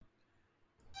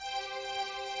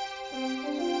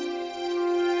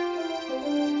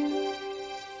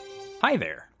Hi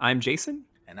there, I'm Jason.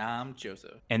 And I'm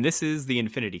Joseph. And this is the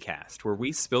Infinity Cast, where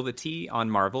we spill the tea on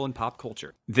Marvel and pop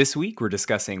culture. This week, we're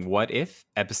discussing What If,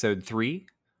 Episode 3,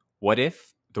 What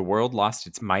If the World Lost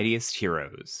Its Mightiest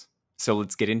Heroes? So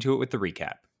let's get into it with the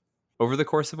recap. Over the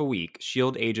course of a week,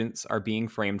 S.H.I.E.L.D. agents are being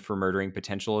framed for murdering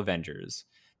potential Avengers.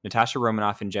 Natasha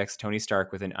Romanoff injects Tony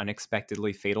Stark with an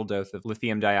unexpectedly fatal dose of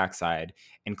lithium dioxide,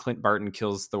 and Clint Barton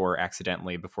kills Thor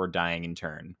accidentally before dying in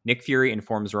turn. Nick Fury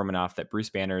informs Romanoff that Bruce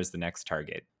Banner is the next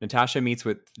target. Natasha meets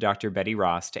with Dr. Betty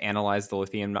Ross to analyze the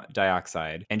lithium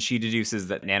dioxide, and she deduces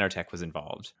that nanotech was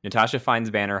involved. Natasha finds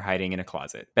Banner hiding in a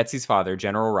closet. Betsy's father,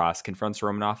 General Ross, confronts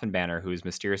Romanoff and Banner, who is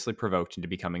mysteriously provoked into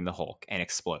becoming the Hulk, and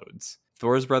explodes.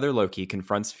 Thor's brother Loki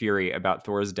confronts Fury about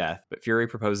Thor's death, but Fury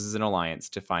proposes an alliance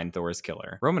to find Thor's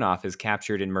killer. Romanoff is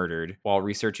captured and murdered while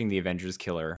researching the Avengers'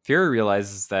 killer. Fury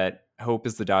realizes that Hope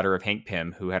is the daughter of Hank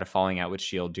Pym, who had a falling out with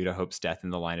S.H.I.E.L.D. due to Hope's death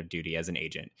in the line of duty as an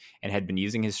agent, and had been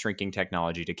using his shrinking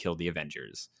technology to kill the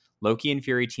Avengers. Loki and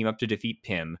Fury team up to defeat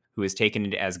Pym, who is taken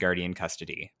into Asgardian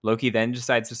custody. Loki then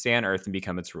decides to stay on Earth and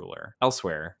become its ruler.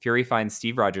 Elsewhere, Fury finds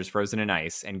Steve Rogers frozen in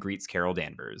ice and greets Carol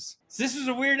Danvers. So this was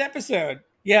a weird episode.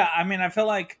 Yeah, I mean, I feel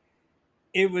like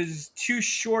it was too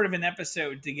short of an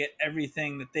episode to get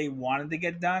everything that they wanted to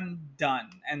get done.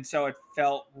 And so it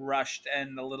felt rushed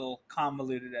and a little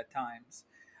convoluted at times.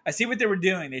 I see what they were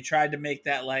doing. They tried to make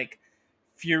that like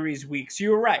Fury's week. So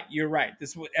you're right.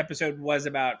 This episode was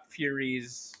about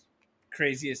Fury's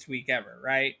craziest week ever,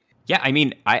 right? Yeah, I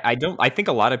mean, I think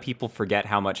a lot of people forget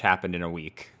how much happened in a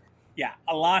week. Yeah,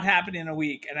 a lot happened in a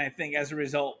week, and I think as a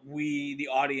result, we, the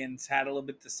audience, had a little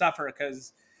bit to suffer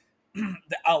because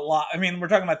a lot. I mean, we're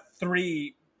talking about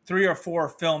three or four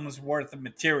films worth of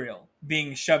material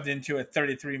being shoved into a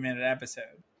 33-minute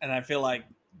episode, and I feel like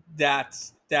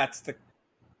that's the,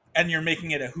 and you're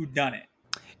making it a whodunit.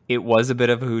 It was a bit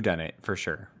of a whodunit for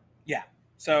sure. Yeah,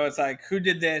 so it's like, who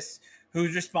did this?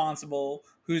 Who's responsible?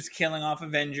 Who's killing off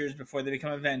Avengers before they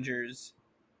become Avengers?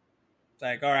 It's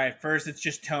like, all right, first it's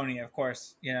just Tony, of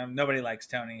course. You know, nobody likes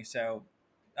Tony, so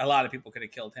a lot of people could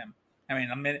have killed him. I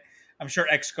mean, I'm sure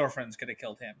ex-girlfriends could have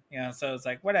killed him. You know, so it's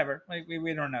like, whatever.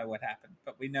 We don't know what happened,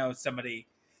 but we know somebody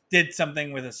did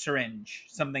something with a syringe.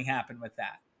 Something happened with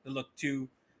that. It looked too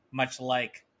much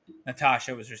like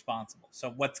Natasha was responsible.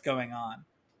 So what's going on?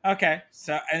 Okay,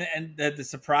 so and the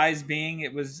surprise being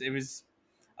it was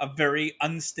a very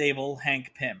unstable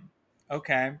Hank Pym.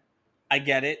 Okay, I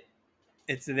get it.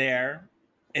 It's there.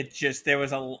 It just there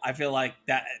was a. I feel like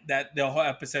that the whole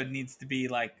episode needs to be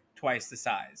like twice the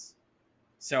size,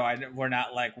 so we're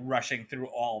not like rushing through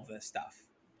all of this stuff.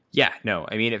 Yeah, no,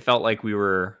 I mean, it felt like we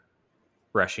were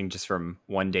rushing just from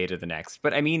one day to the next.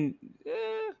 But I mean,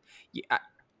 yeah,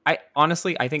 I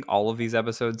honestly, I think all of these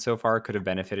episodes so far could have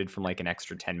benefited from like an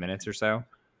extra 10 minutes or so.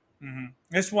 Mm-hmm.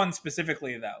 This one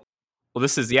specifically, though. Well,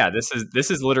 this is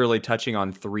literally touching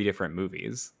on 3 different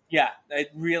movies. Yeah, it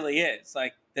really is.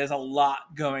 Like, there's a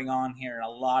lot going on here, a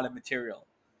lot of material,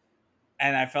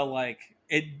 and I felt like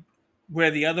it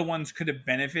where the other ones could have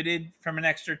benefited from an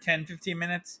extra 10, 15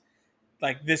 minutes.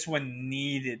 Like, this one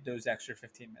needed those extra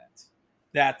 15 minutes.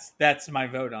 That's my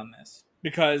vote on this,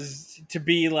 because to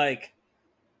be like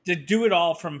to do it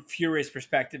all from Fury's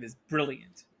perspective is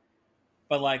brilliant,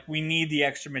 but like we need the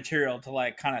extra material to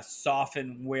like kind of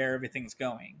soften where everything's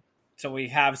going, so we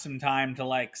have some time to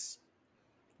like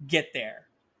get there.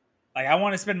 Like, I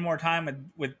want to spend more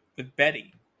time with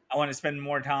Betty. I want to spend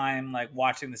more time like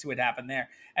watching to see what happened there,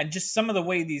 and just some of the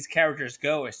way these characters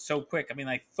go is so quick. I mean,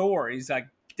 like Thor, he's like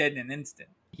dead in an instant.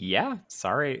 Yeah,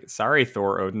 sorry,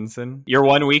 Thor Odinson. Your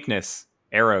one weakness,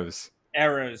 arrows.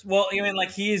 Arrows. Well, I mean,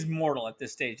 like, he is mortal at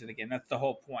this stage of the game. That's the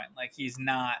whole point. Like, he's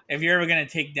not. If you're ever going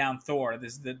to take down Thor,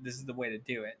 this is the way to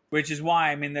do it. Which is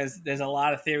why, I mean, there's a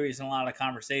lot of theories and a lot of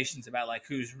conversations about like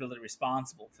who's really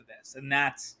responsible for this, and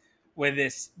that's where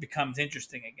this becomes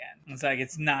interesting again. It's like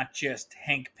it's not just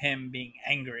Hank Pym being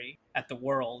angry at the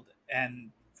world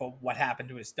and for what happened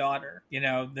to his daughter. You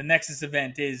know, the Nexus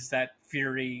event is that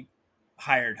Fury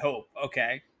hired Hope.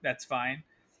 Okay, that's fine,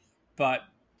 but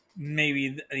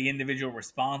maybe the individual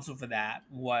responsible for that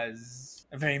was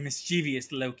a very mischievous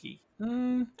Loki.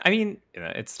 I mean,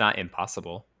 it's not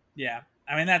impossible. Yeah.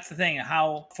 I mean, that's the thing.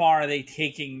 How far are they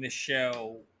taking the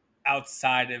show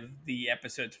outside of the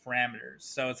episode's parameters?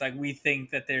 So it's like we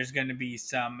think that there's going to be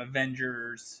some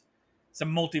Avengers, some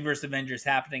multiverse Avengers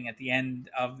happening at the end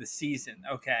of the season.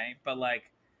 Okay. But like,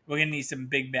 we're going to need some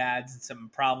big bads and some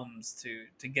problems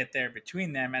to get there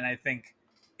between them. And I think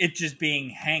it just being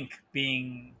Hank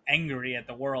being angry at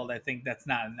the world, I think that's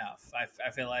not enough.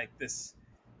 I feel like this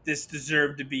this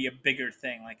deserved to be a bigger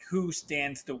thing. Like, who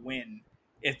stands to win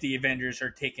if the Avengers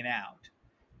are taken out?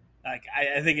 Like,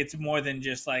 I think it's more than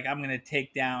just like, I'm going to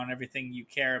take down everything you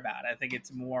care about. I think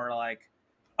it's more like,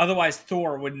 otherwise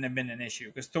Thor wouldn't have been an issue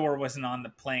because Thor wasn't on the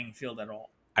playing field at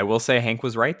all. I will say Hank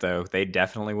was right, though. They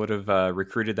definitely would have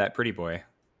recruited that pretty boy.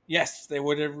 Yes, they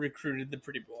would have recruited the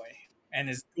pretty boy and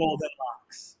his golden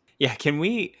locks. Yeah, can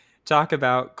we talk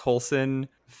about Coulson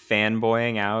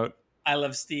fanboying out? I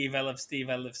love Steve. I love Steve.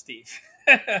 I love Steve.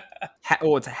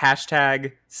 It's a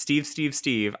hashtag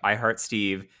Steve, I heart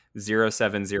Steve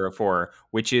 0704,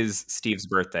 which is Steve's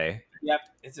birthday. Yep,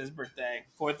 it's his birthday.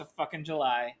 4th of fucking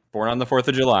July. Born on the 4th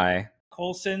of July.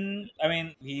 Coulson, I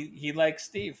mean, he likes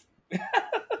Steve.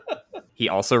 He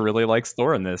also really likes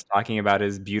Thor in this, talking about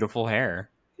his beautiful hair.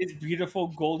 His beautiful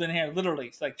golden hair. Literally,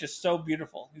 it's like just so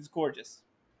beautiful. He's gorgeous.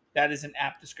 That is an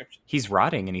apt description. He's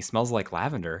rotting and he smells like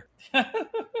lavender. God,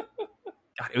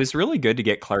 it was really good to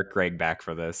get Clark Gregg back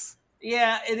for this.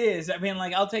 Yeah, it is. I mean,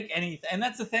 like, I'll take anything. And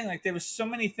that's the thing. Like, there was so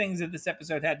many things that this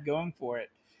episode had going for it.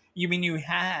 You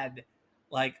had,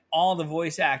 like, all the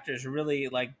voice actors really,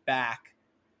 like, back.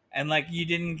 And, like, you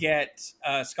didn't get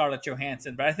Scarlett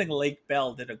Johansson, but I think Lake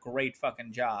Bell did a great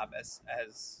fucking job as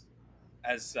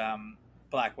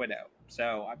Black Widow.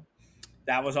 So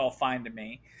that was all fine to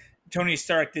me. Tony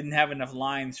Stark didn't have enough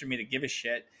lines for me to give a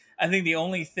shit. I think the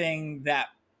only thing that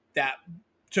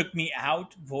took me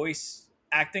out voice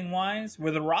acting wise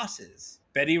were the Rosses.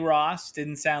 Betty Ross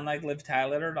didn't sound like Liv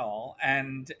Tyler at all,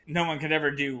 and no one could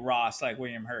ever do Ross like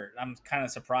William Hurt. I'm kind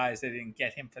of surprised they didn't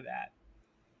get him for that.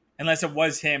 Unless it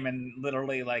was him and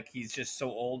literally like he's just so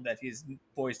old that his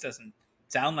voice doesn't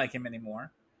sound like him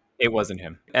anymore. It wasn't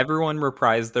him. Everyone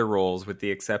reprised their roles with the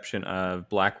exception of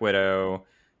Black Widow,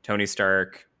 Tony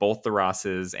Stark, both the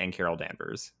Rosses, and Carol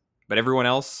Danvers. But everyone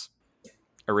else,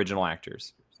 original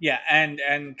actors. Yeah,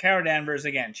 and Carol Danvers,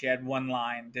 again, she had one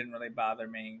line, didn't really bother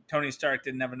me. Tony Stark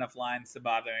didn't have enough lines to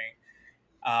bother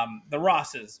me. The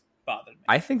Rosses bothered me.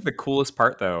 I think the coolest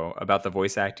part, though, about the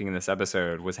voice acting in this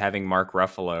episode was having Mark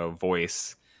Ruffalo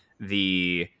voice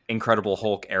the Incredible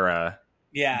Hulk era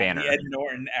banner. The Ed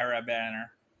Norton era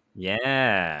banner.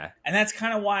 Yeah. And that's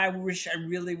kind of why I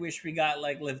really wish we got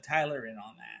like Liv Tyler in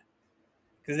on that.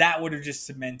 Because that would have just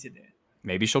cemented it.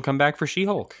 Maybe she'll come back for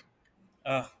She-Hulk.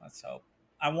 Oh, let's hope.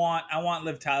 I want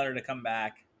Liv Tyler to come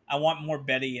back. I want more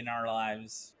Betty in our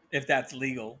lives, if that's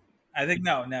legal. I think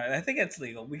no, I think it's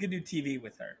legal. We could do TV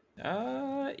with her.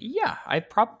 Yeah,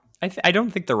 I don't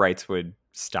think the rights would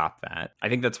stop that. I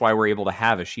think that's why we're able to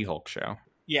have a She-Hulk show.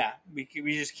 Yeah, we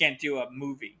just can't do a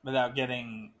movie without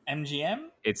getting MGM.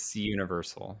 It's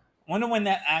Universal. Wonder when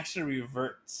that actually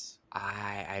reverts.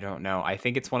 I don't know. I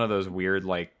think it's one of those weird,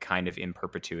 like, kind of in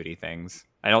perpetuity things.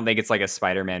 I don't think it's like a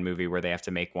Spider-Man movie where they have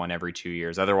to make one every 2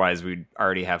 years. Otherwise, we'd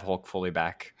already have Hulk fully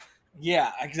back.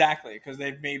 Yeah, exactly. Because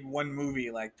they've made one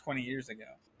movie like 20 years ago.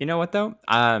 You know what, though?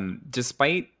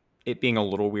 Despite it being a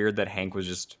little weird that Hank was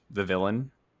just the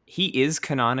villain, he is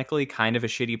canonically kind of a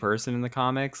shitty person in the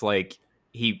comics. Like,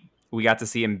 we got to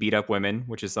see him beat up women,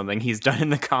 which is something he's done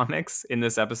in the comics in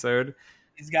this episode.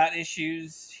 He's got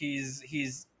issues.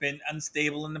 He's been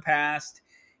unstable in the past.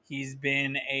 He's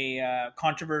been a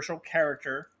controversial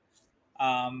character.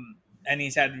 And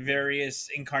he's had various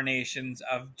incarnations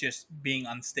of just being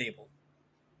unstable.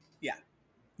 Yeah.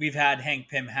 We've had Hank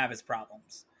Pym have his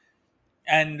problems.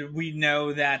 And we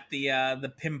know that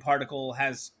the Pym particle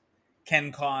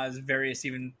can cause various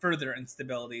even further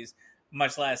instabilities,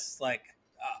 much less like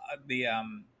the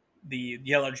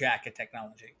Yellow Jacket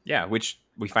technology. Yeah, which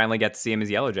we finally get to see him as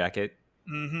Yellow Jacket.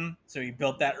 Mm-hmm. So he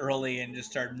built that early and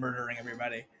just started murdering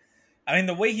everybody. I mean,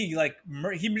 the way he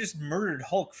just murdered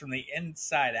Hulk from the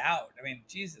inside out. I mean,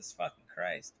 Jesus fucking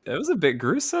Christ. That was a bit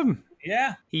gruesome.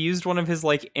 Yeah. He used one of his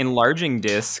like enlarging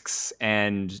discs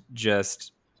and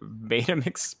just made him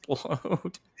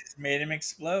explode. Just made him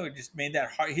explode. Just made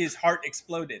his heart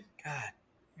exploded. God.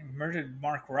 He murdered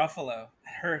Mark Ruffalo.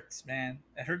 It hurts, man.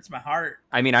 It hurts my heart.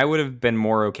 I mean, I would have been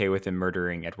more okay with him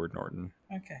murdering Edward Norton.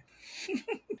 Okay.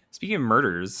 Speaking of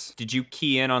murders, did you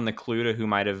key in on the clue to who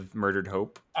might have murdered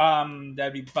Hope?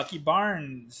 That'd be Bucky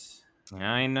Barnes.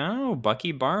 I know.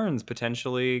 Bucky Barnes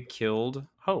potentially killed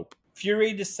Hope.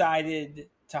 Fury decided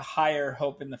to hire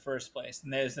Hope in the first place,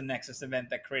 and there's the Nexus event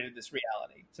that created this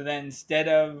reality. So then instead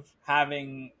of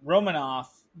having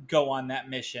Romanoff go on that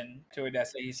mission to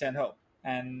Odessa, he sent Hope.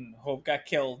 And Hope got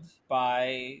killed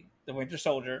by the Winter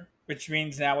Soldier, which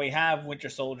means now we have Winter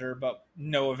Soldier, but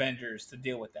no Avengers to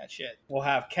deal with that shit. We'll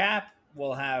have Cap,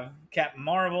 we'll have Captain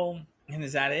Marvel, and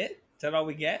is that it? Is that all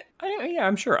we get? Yeah,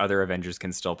 I'm sure other Avengers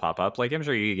can still pop up. Like, I'm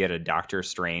sure you could get a Doctor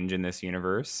Strange in this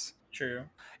universe. True.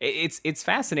 It's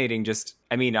fascinating. Just,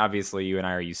 I mean, obviously you and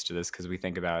I are used to this because we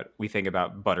think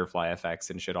about butterfly effects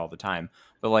and shit all the time.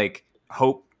 But like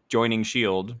Hope joining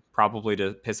Shield probably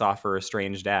to piss off her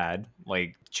estranged dad,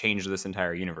 like change this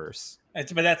entire universe.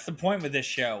 But that's the point with this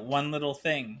show. One little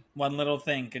thing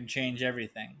can change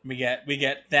everything. We get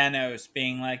Thanos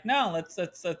being like, "No,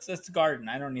 let's garden.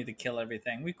 I don't need to kill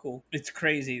everything. We cool." It's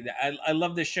crazy. I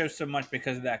love this show so much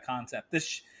because of that concept.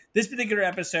 This particular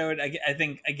episode, I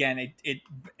think again,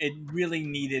 it really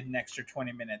needed an extra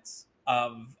 20 minutes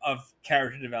of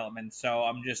character development. So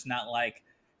I'm just not like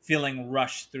feeling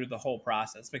rushed through the whole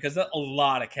process because a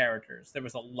lot of characters. There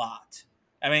was a lot.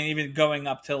 I mean, even going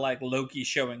up to like Loki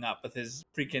showing up with his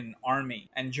freaking army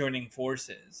and joining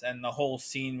forces, and the whole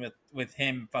scene with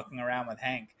him fucking around with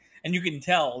Hank, and you can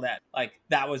tell that like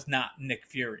that was not Nick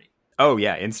Fury. Oh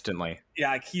yeah, instantly. Yeah,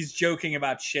 like he's joking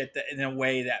about shit that in a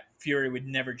way that Fury would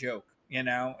never joke.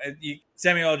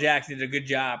 Samuel L. Jackson did a good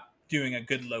job doing a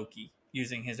good Loki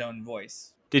using his own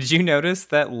voice. Did you notice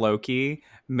that Loki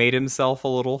made himself a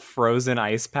little frozen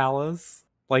ice palace,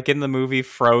 like in the movie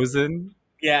Frozen?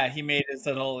 Yeah, he made his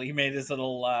little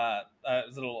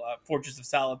fortress of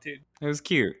solitude. It was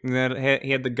cute. And then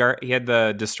he had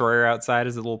the destroyer outside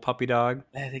as a little puppy dog.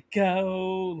 Let it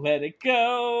go, let it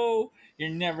go. You're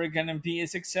never gonna be a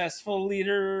successful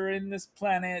leader in this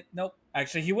planet. Nope.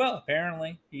 Actually, he will.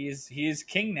 Apparently, he is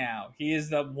king now. He is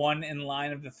the one in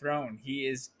line of the throne. He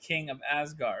is king of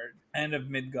Asgard and of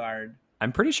Midgard.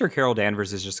 I'm pretty sure Carol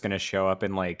Danvers is just going to show up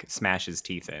and like smash his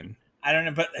teeth in. I don't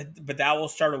know, but that will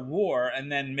start a war,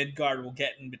 and then Midgard will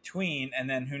get in between, and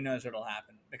then who knows what'll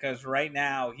happen? Because right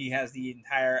now he has the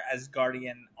entire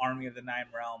Asgardian army of the Nine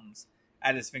Realms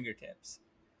at his fingertips.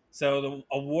 So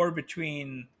a war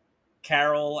between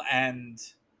Carol and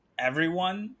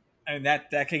everyone, I mean that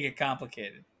could get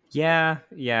complicated. Yeah,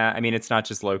 yeah. I mean, it's not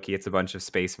just Loki; it's a bunch of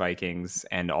space Vikings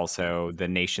and also the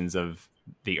nations of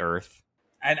the Earth.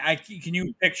 And can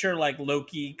you picture like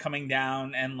Loki coming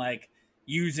down and like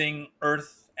using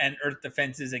Earth and Earth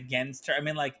defenses against her? I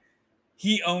mean, like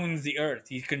he owns the Earth,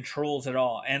 he controls it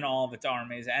all and all of its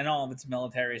armies and all of its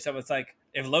military. So it's like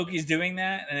if Loki's doing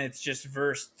that and it's just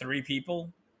versus three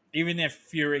people, even if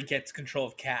Fury gets control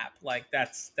of Cap, like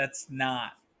that's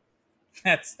not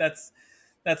that's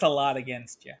that's a lot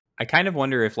against you. I kind of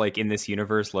wonder if, like, in this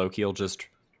universe, Loki will just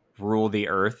rule the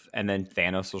Earth, and then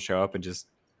Thanos will show up and just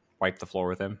wipe the floor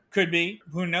with him. Could be.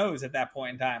 Who knows at that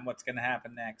point in time what's going to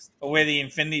happen next? Or where the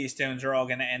Infinity Stones are all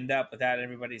going to end up without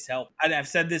everybody's help. I've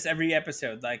said this every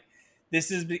episode. Like,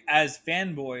 this is, as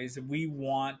fanboys, we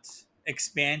want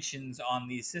expansions on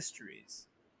these histories.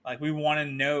 Like, we want to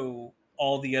know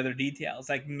all the other details.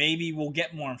 Like, maybe we'll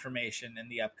get more information in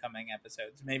the upcoming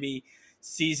episodes. Maybe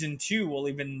season 2 will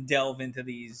even delve into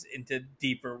these into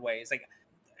deeper ways. Like,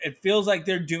 it feels like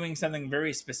they're doing something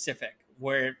very specific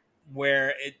where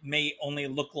it may only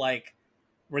look like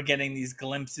we're getting these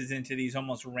glimpses into these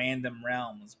almost random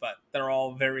realms, but they're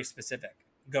all very specific,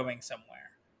 going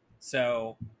somewhere.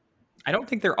 So I don't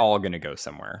think they're all going to go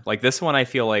somewhere. Like this one, I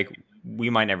feel like we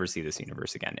might never see this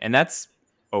universe again, and that's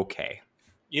okay.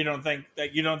 you don't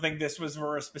think this was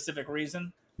for a specific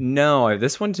reason? No,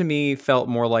 this one to me felt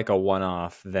more like a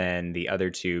one-off than the other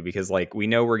two because, like, we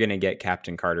know we're going to get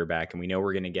Captain Carter back, and we know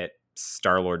we're going to get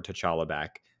Star-Lord T'Challa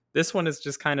back. This one is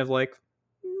just kind of like,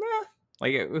 meh.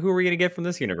 Like, who are we going to get from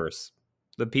this universe?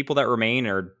 The people that remain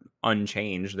are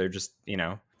unchanged. They're just,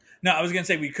 No, I was gonna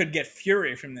say we could get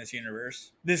Fury from this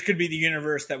universe. This could be the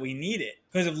universe that we needed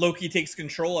because if Loki takes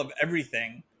control of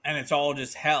everything and it's all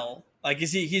just hell, like you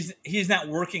see, he's not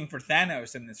working for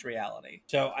Thanos in this reality.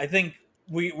 So I think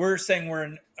we're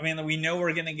saying we know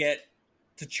we're gonna get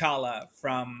T'Challa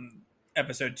from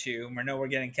episode 2. We know we're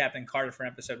getting Captain Carter from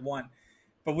episode 1.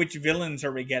 But which villains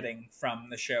are we getting from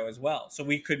the show as well? So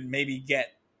we could maybe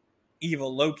get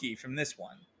evil Loki from this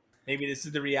one. Maybe this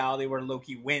is the reality where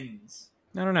Loki wins.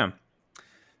 I don't know.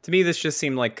 To me, this just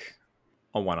seemed like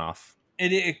a one-off.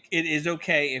 It is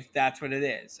okay if that's what it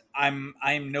is. I'm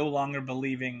no longer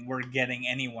believing we're getting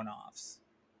any one-offs.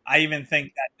 I even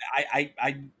think that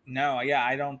I no, yeah,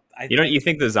 I don't. You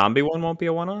think the zombie one won't be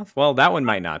a one-off? Well, that one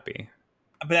might not be.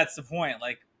 But that's the point.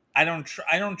 Like I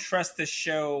don't trust the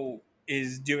show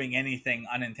is doing anything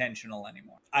unintentional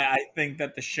anymore. I think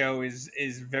that the show is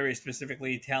very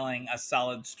specifically telling a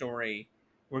solid story.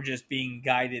 We're just being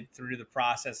guided through the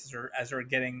process as we're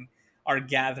getting our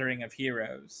gathering of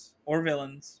heroes or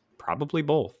villains. Probably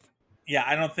both. Yeah,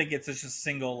 I don't think it's just a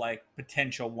single like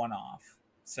potential one-off.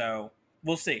 So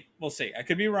we'll see. I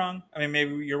could be wrong. I mean,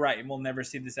 maybe you're right. We'll never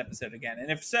see this episode again.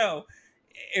 And if so,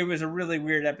 it was a really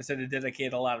weird episode to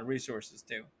dedicate a lot of resources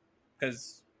to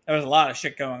because there was a lot of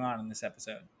shit going on in this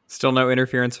episode. Still no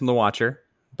interference from the Watcher,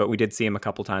 but we did see him a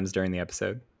couple times during the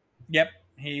episode. Yep,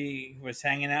 he was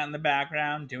hanging out in the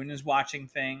background doing his watching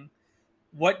thing.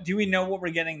 What do we know what we're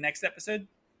getting next episode?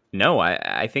 No,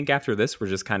 I think after this we're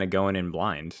just kind of going in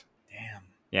blind. Damn.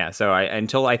 Yeah, so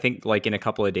until I think like in a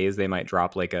couple of days they might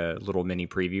drop like a little mini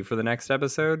preview for the next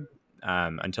episode.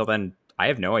 Until then, I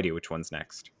have no idea which one's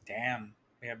next. Damn,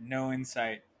 we have no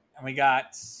insight, and we got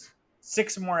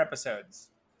 6 more episodes.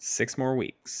 6 more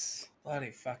weeks.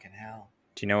 Bloody fucking hell.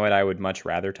 Do you know what I would much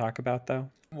rather talk about though?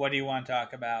 What do you want to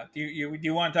talk about? Do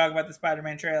you want to talk about the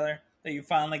Spider-Man trailer that you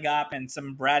finally got, and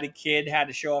some bratty kid had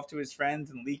to show off to his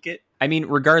friends and leak it? I mean,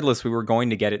 regardless, we were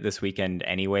going to get it this weekend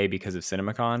anyway because of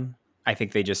CinemaCon. I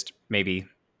think they just maybe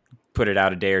put it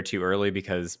out a day or two early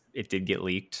because it did get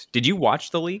leaked. Did you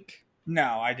watch the leak?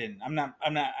 No, I didn't.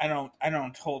 I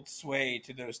don't hold sway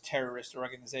to those terrorist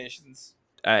organizations.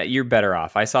 You're better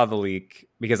off. I saw the leak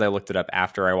because I looked it up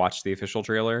after I watched the official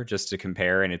trailer just to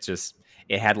compare, and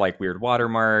it had like weird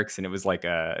watermarks, and it was like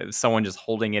someone just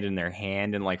holding it in their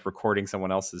hand and like recording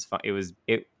someone else's phone.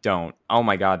 Don't. Oh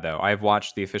my god, though. I've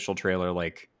watched the official trailer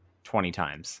like 20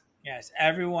 times. Yes,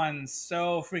 everyone's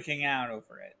so freaking out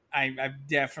over it. I've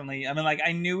definitely, I mean, like,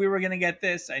 I knew we were going to get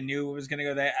this. I knew it was going to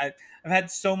go there. I've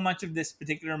had so much of this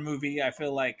particular movie, I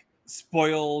feel like,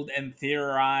 spoiled and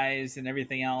theorized and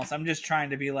everything else. I'm just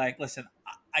trying to be like, listen,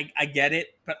 I get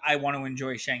it, but I want to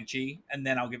enjoy Shang-Chi, and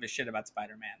then I'll give a shit about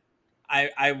Spider-Man.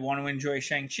 I want to enjoy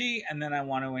Shang-Chi, and then I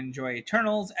want to enjoy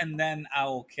Eternals, and then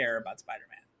I'll care about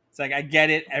Spider-Man. It's like, I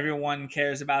get it. Everyone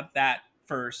cares about that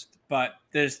first, but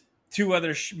there's 2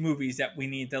 other movies that we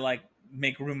need to, like,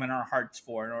 make room in our hearts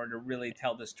for in order to really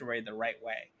tell the story the right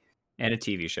way. And a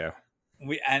TV show.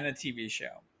 And a TV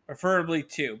show. Preferably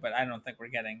 2, but I don't think we're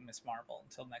getting Ms. Marvel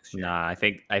until next year. Nah, I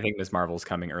think Ms. Marvel's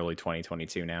coming early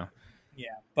 2022 now. Yeah,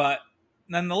 but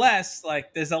nonetheless,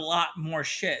 like, there's a lot more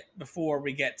shit before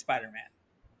we get Spider-Man.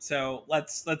 So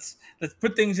let's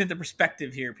put things into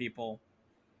perspective here, people.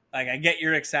 Like, I get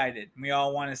you're excited. We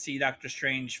all want to see Doctor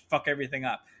Strange fuck everything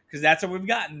up, because that's what we've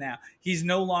gotten now. He's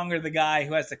no longer the guy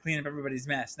who has to clean up everybody's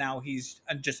mess. Now he's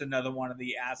just another one of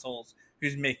the assholes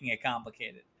who's making it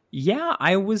complicated. Yeah,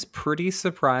 I was pretty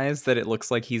surprised that it looks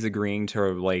like he's agreeing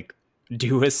to like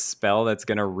do a spell that's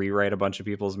going to rewrite a bunch of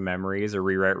people's memories or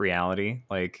rewrite reality.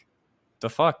 Like, the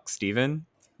fuck, Steven?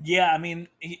 Yeah, I mean,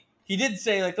 he did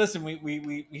say, like, listen,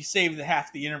 we saved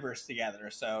half the universe together,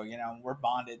 so, you know, we're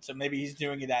bonded. So maybe he's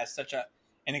doing it as such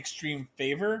an extreme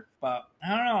favor, but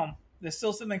I don't know. There's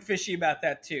still something fishy about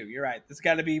that too. You're right. There's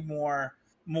got to be more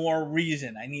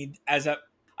reason.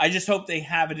 I just hope they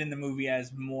have it in the movie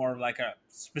as more like a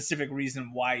specific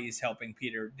reason why he's helping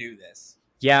Peter do this.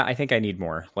 Yeah, I think I need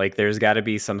more. Like, there's got to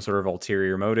be some sort of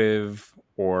ulterior motive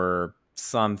or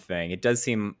something. It does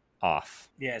seem off.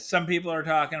 Yeah, some people are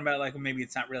talking about, like, maybe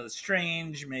it's not really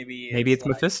Strange. Maybe it's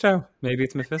like, Mephisto. Maybe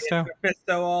it's Mephisto. It's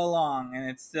Mephisto all along, and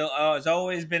it's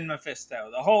always been Mephisto.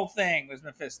 The whole thing was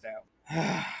Mephisto.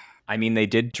 I mean, they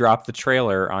did drop the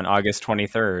trailer on August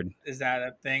 23rd. Is that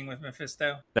a thing with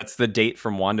Mephisto? That's the date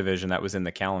from WandaVision that was in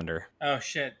the calendar. Oh,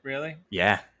 shit. Really?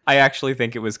 Yeah. I actually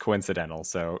think it was coincidental,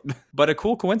 but a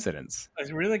cool coincidence.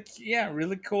 It's really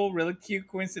cool, really cute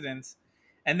coincidence.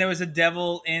 And there was a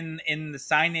devil in the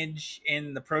signage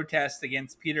in the protest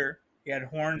against Peter. He had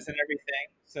horns and everything.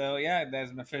 So, yeah,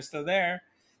 there's Mephisto there.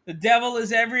 The devil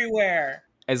is everywhere.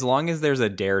 As long as there's a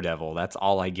Daredevil, that's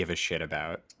all I give a shit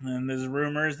about. And there's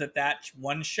rumors that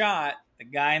one shot, the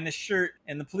guy in the shirt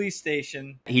in the police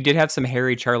station, he did have some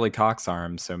hairy Charlie Cox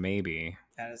arms, so maybe.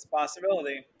 That is a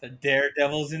possibility. The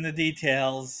Daredevil's in the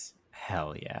details.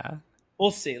 Hell yeah.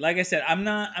 We'll see. Like I said, I'm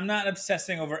not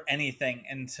obsessing over anything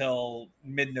until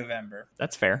mid-November.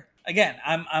 That's fair. Again,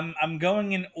 I'm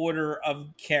going in order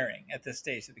of caring at this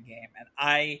stage of the game, and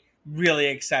I really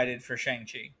excited for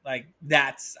Shang-Chi. Like,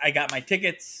 I got my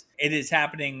tickets. It is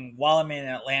happening while I'm in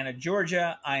Atlanta,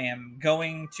 Georgia. I am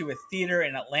going to a theater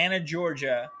in Atlanta,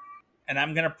 Georgia, and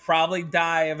I'm going to probably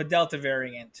die of a Delta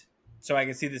variant so I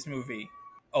can see this movie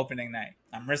opening night.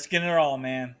 I'm risking it all,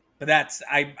 man. But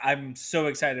I'm so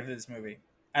excited for this movie.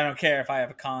 I don't care if I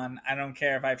have a con. I don't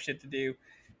care if I have shit to do.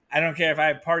 I don't care if I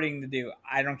have partying to do.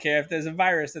 I don't care if there's a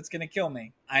virus that's going to kill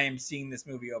me. I am seeing this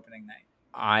movie opening night.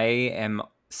 I am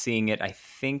seeing it, I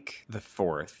think, the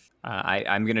 4th.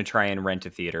 I'm going to try and rent a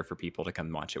theater for people to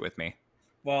come watch it with me.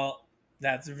 Well,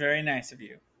 that's very nice of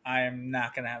you. I am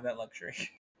not going to have that luxury.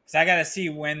 Because I got to see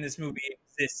when this movie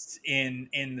exists in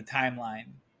the timeline.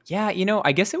 Yeah,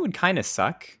 I guess it would kind of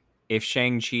suck if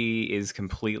Shang-Chi is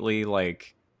completely,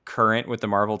 like, current with the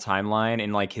Marvel timeline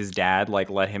and, like, his dad, like,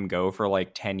 let him go for,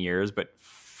 like, 10 years, but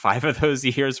 5 of those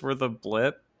years were the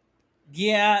blip.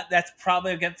 Yeah, that's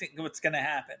probably what's going to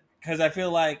happen. because I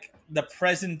feel like the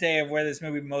present day of where this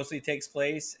movie mostly takes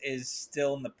place is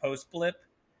still in the post blip.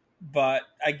 But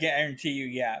I guarantee you,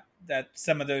 yeah, that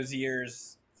some of those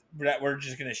years that we're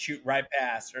just gonna shoot right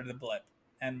past are the blip,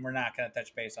 and we're not gonna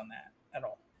touch base on that at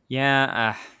all.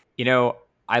 Yeah,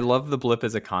 I love the blip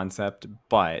as a concept,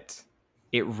 but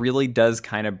it really does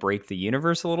kind of break the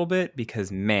universe a little bit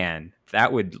because, man,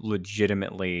 that would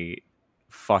legitimately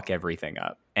fuck everything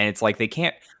up. And it's like they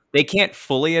can't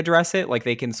fully address it. Like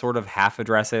they can sort of half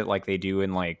address it, like they do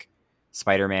in like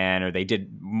Spider-Man, or they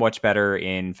did much better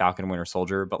in Falcon and Winter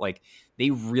Soldier. But like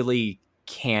they really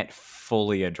can't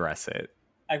fully address it.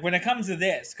 Like when it comes to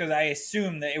this, because I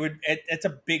assume that it's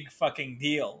a big fucking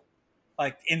deal.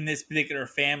 Like in this particular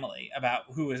family about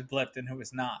who was blipped and who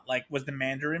was not. Like, was the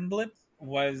Mandarin blipped?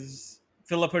 Was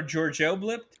Philippa Georgiou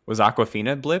blipped? Was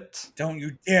Aquafina blipped? Don't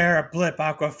you dare blip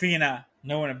Aquafina.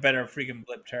 No one had better freaking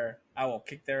blipped her. I will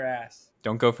kick their ass.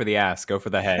 Don't go for the ass, go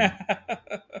for the head.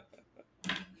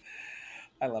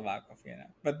 I love Aquafina.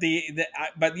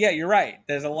 But yeah, you're right.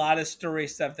 There's a lot of story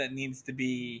stuff that needs to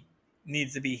be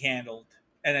handled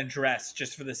and addressed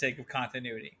just for the sake of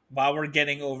continuity. While we're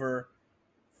getting over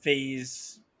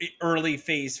early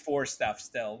phase 4 stuff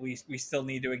still, we still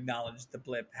need to acknowledge the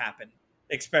blip happened,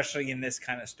 especially in this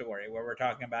kind of story where we're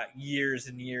talking about years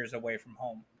and years away from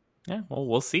home. Yeah, well,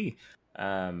 we'll see.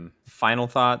 Final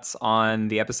thoughts on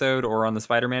the episode or on the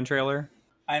Spider-Man trailer?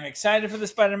 I'm excited for the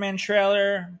Spider-Man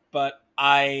trailer, but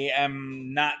I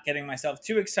am not getting myself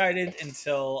too excited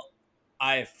until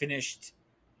I finished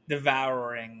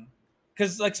devouring.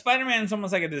 Because like Spider-Man is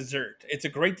almost like a dessert. It's a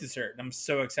great dessert. I'm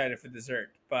so excited for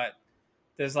dessert, but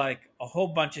there's like a whole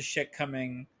bunch of shit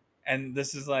coming, and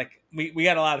this is like we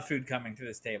got a lot of food coming to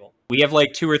this table. We have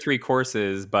like 2 or 3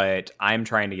 courses, but I'm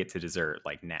trying to get to dessert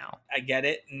like now. I get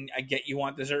it, and I get you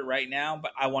want dessert right now,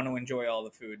 but I want to enjoy all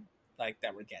the food like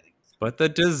that we're getting. But the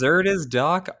dessert is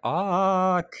Doc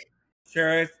Ock.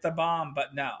 Sure, it's the bomb,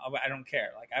 but no, I don't care.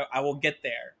 Like I will get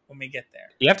there when we get there.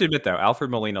 You have to admit though, Alfred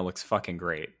Molina looks fucking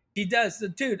great. He does,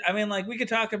 dude. I mean, like we could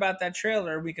talk about that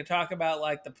trailer. We could talk about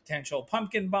like the potential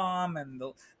pumpkin bomb and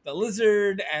the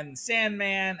lizard and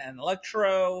Sandman and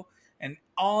Electro and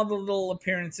all the little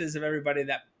appearances of everybody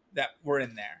that were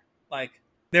in there. Like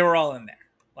they were all in there.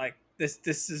 Like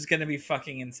this is gonna be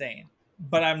fucking insane.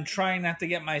 But I'm trying not to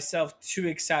get myself too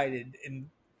excited,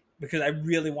 because I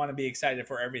really want to be excited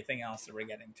for everything else that we're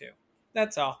getting to.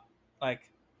 That's all. Like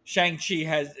Shang-Chi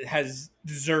has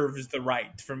deserves the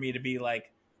right for me to be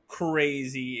like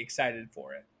crazy excited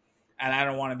for it, and I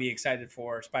don't want to be excited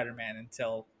for Spider-Man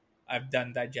until I've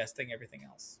done digesting everything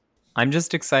else. I'm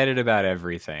just excited about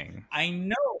everything. I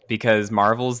know, because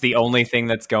Marvel's the only thing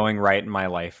that's going right in my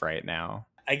life right now.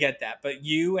 I get that, but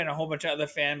you and a whole bunch of other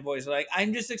fanboys are like,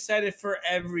 I'm just excited for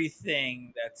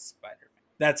everything that's Spider-Man.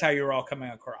 That's how you're all coming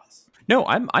across. No,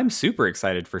 I'm super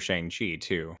excited for Shang-Chi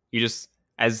too. You just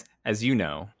as you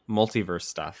know, multiverse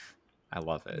stuff. I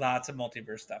love it. Lots of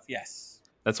multiverse stuff. Yes.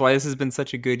 That's why this has been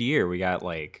such a good year. We got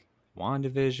like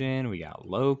WandaVision, we got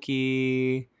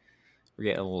Loki, we're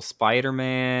getting a little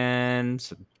Spider-Man,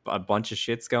 a bunch of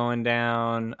shit's going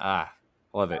down.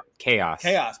 Love it. Chaos,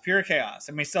 pure chaos.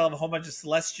 And we still have a whole bunch of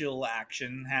celestial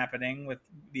action happening with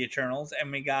the Eternals,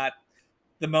 and we got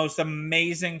the most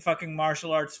amazing fucking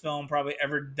martial arts film probably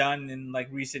ever done in like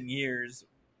recent years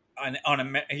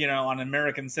on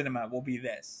American cinema will be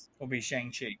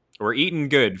Shang-Chi. We're eating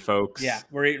good, folks. Yeah,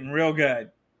 we're eating real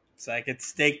good. It's like it's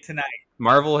steak tonight.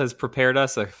 Marvel has prepared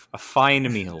us a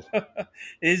fine meal. It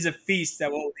is a feast that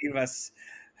will leave us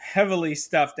heavily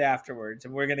stuffed afterwards,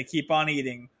 and we're going to keep on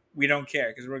eating. We don't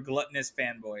care because we're gluttonous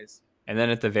fanboys. And then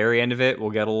at the very end of it, we'll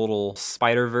get a little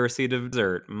Spider-Verse-y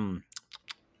dessert. And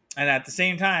at the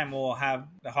same time, we'll have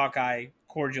the Hawkeye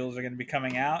cordials are going to be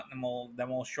coming out, and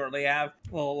we'll shortly have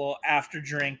a little after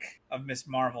drink of Miss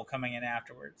Marvel coming in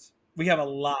afterwards. We have a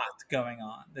lot going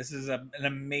on. This is an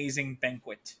amazing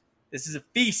banquet. This is a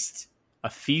feast. A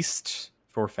feast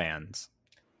for fans.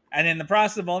 And in the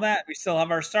process of all that, we still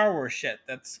have our Star Wars shit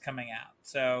that's coming out.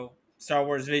 So Star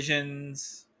Wars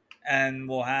Visions, and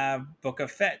we'll have Book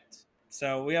of Fett.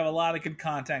 So we have a lot of good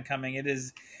content coming. It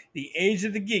is the age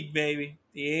of the geek, baby.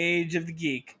 The age of the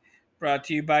geek. Brought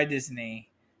to you by Disney,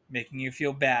 making you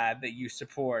feel bad that you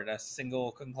support a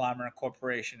single conglomerate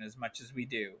corporation as much as we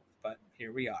do. But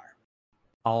here we are.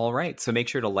 All right. So make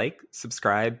sure to like,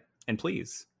 subscribe, and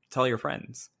please tell your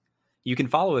friends. You can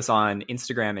follow us on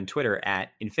Instagram and Twitter at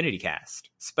InfinityCast,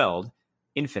 spelled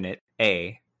Infinite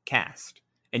A Cast.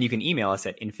 And you can email us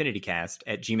at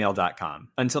infinitycast@gmail.com.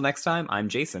 Until next time, I'm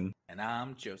Jason. And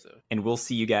I'm Joseph. And we'll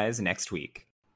see you guys next week.